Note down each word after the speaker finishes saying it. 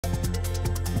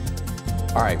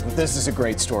All right, well, this is a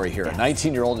great story here. A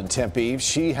 19-year-old in Tempe,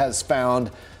 she has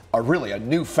found a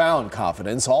newfound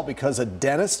confidence, all because a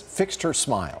dentist fixed her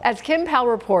smile. As Kim Powell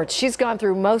reports, she's gone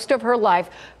through most of her life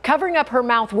covering up her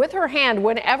mouth with her hand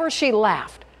whenever she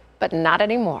laughed, but not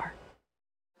anymore.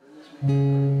 2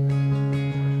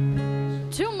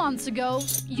 months ago,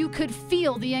 you could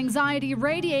feel the anxiety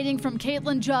radiating from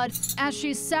Caitlyn Judd as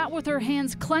she sat with her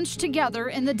hands clenched together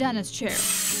in the dentist chair.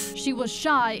 She was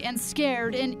shy and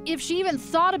scared, and if she even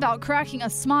thought about cracking a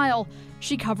smile,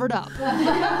 she covered up.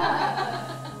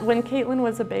 When Caitlyn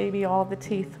was a baby, all the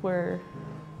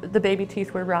baby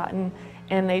teeth were rotten,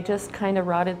 and they just kind of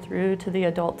rotted through to the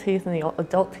adult teeth, and the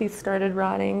adult teeth started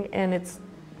rotting, and it's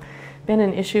been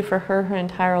an issue for her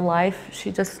entire life.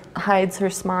 She just hides her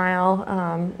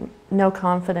smile, no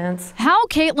confidence. How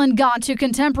Caitlyn got to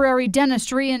contemporary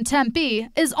dentistry in Tempe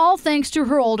is all thanks to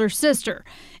her older sister.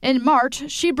 In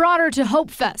March, she brought her to Hope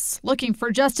Fest, looking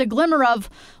for just a glimmer of,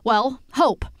 well,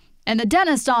 hope. And the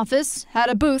dentist office had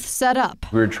a booth set up.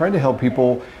 We were trying to help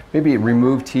people maybe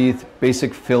remove teeth,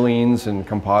 basic fillings and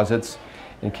composites.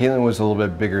 And Caitlyn was a little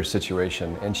bit bigger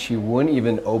situation, and she wouldn't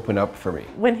even open up for me.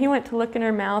 When he went to look in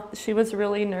her mouth, she was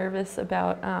really nervous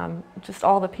about just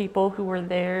all the people who were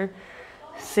there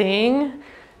seeing.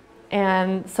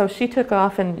 And so she took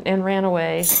off and ran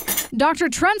away. Dr.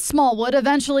 Trent Smallwood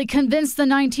eventually convinced the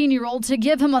 19-year-old to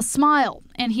give him a smile,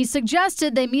 and he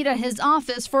suggested they meet at his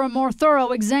office for a more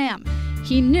thorough exam.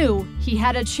 He knew he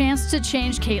had a chance to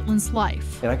change Caitlyn's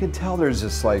life. And I could tell there's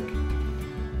this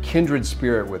kindred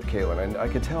spirit with Caitlyn, and I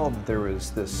could tell that there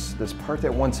was this part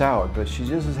that wants out, but she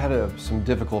just has had some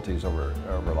difficulties over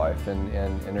life,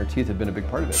 and her teeth have been a big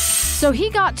part of it. So he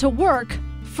got to work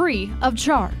free of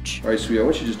charge. All right, sweetie, I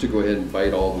want you just to go ahead and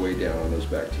bite all the way down on those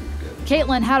back teeth. Good.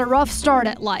 Caitlyn had a rough start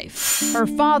at life. Her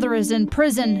father is in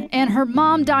prison, and her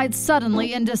mom died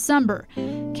suddenly in December.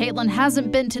 Caitlyn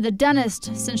hasn't been to the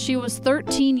dentist since she was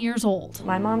 13 years old.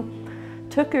 My mom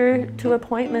took her to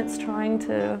appointments trying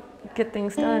to get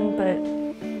things done, but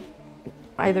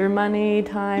either money,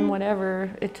 time,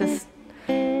 whatever, it just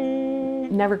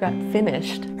never got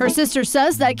finished. Her sister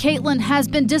says that Caitlyn has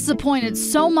been disappointed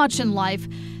so much in life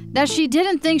that she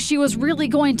didn't think she was really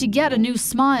going to get a new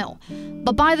smile.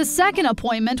 But by the second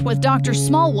appointment with Dr.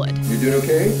 Smallwood, you're doing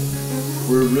okay?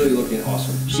 We're really looking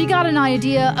awesome. She got an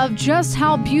idea of just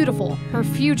how beautiful her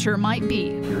future might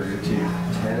be. Here are your teeth.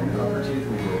 10 upper teeth.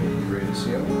 You ready to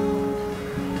see them?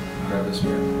 Grab this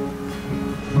mirror.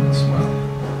 And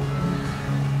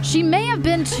smile. She may have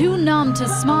been too numb to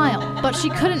smile, but she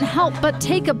couldn't help but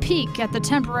take a peek at the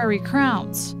temporary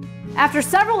crowns. After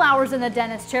several hours in the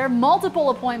dentist chair, multiple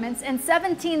appointments, and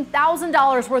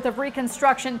 $17,000 worth of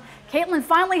reconstruction, Caitlyn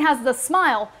finally has the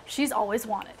smile she's always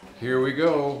wanted. Here we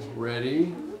go.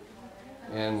 Ready?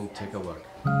 And take a look.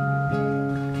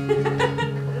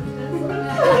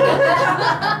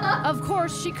 Of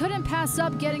course, she couldn't pass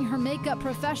up getting her makeup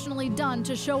professionally done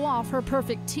to show off her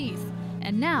perfect teeth.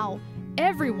 And now,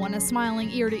 everyone is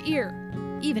smiling ear to ear,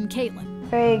 even Caitlyn.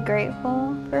 Very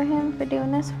grateful for him for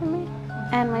doing this for me.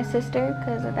 And my sister,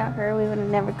 because without her, we would have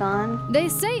never gone. They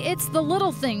say it's the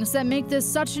little things that make this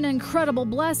such an incredible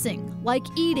blessing, like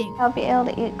eating. I'll be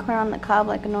able to eat corn on the cob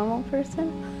like a normal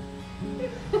person.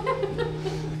 And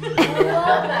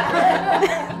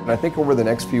I think over the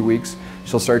next few weeks,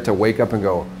 she'll start to wake up and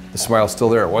go, the smile's still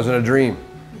there. It wasn't a dream.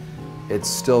 It's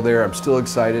still there. I'm still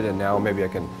excited, and now maybe I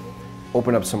can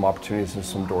open up some opportunities and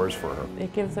some doors for her.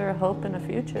 It gives her a hope and a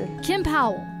future. Kim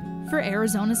Powell for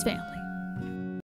Arizona's Family.